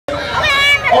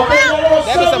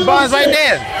some buns right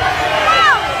there.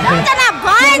 No, those are not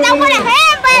buns. I want a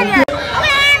hamburger.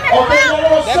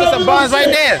 There be some buns right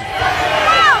there.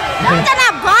 No, those are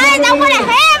not buns. I want a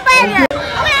hamburger.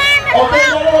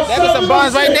 There be some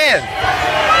buns right there.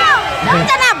 No,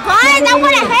 those are not buns. I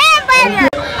want a hamburger.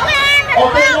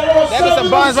 There be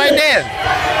some buns right there.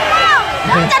 No,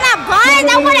 those are not buns.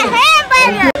 I want a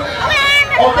hamburger.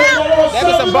 There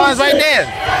be some buns right there.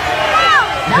 No,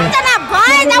 those are not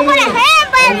buns. I want a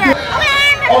hamburger.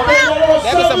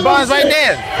 There be some buns right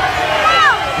there. No,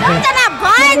 those are not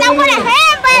buns. I want a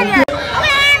hamburger.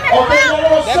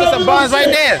 There be some buns right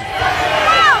there.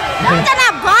 No, those are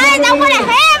not buns. I want a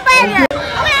hamburger.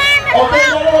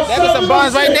 There be some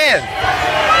buns right there.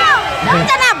 No, those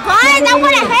are not buns. I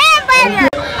want a hamburger.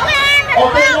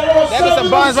 There be some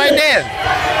buns right there.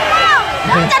 No,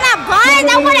 those are not buns.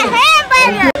 I want a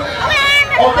hamburger.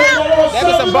 There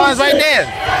be some buns right there.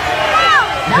 No,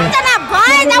 those are not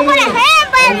buns. I want a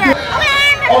hamburger.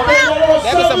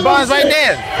 There be some buns right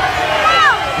there.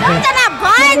 No, those are not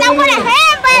buns. I want a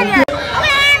hamburger.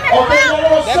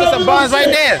 There be some buns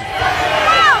right there.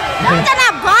 No, those are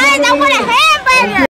not buns. I want a hamburger.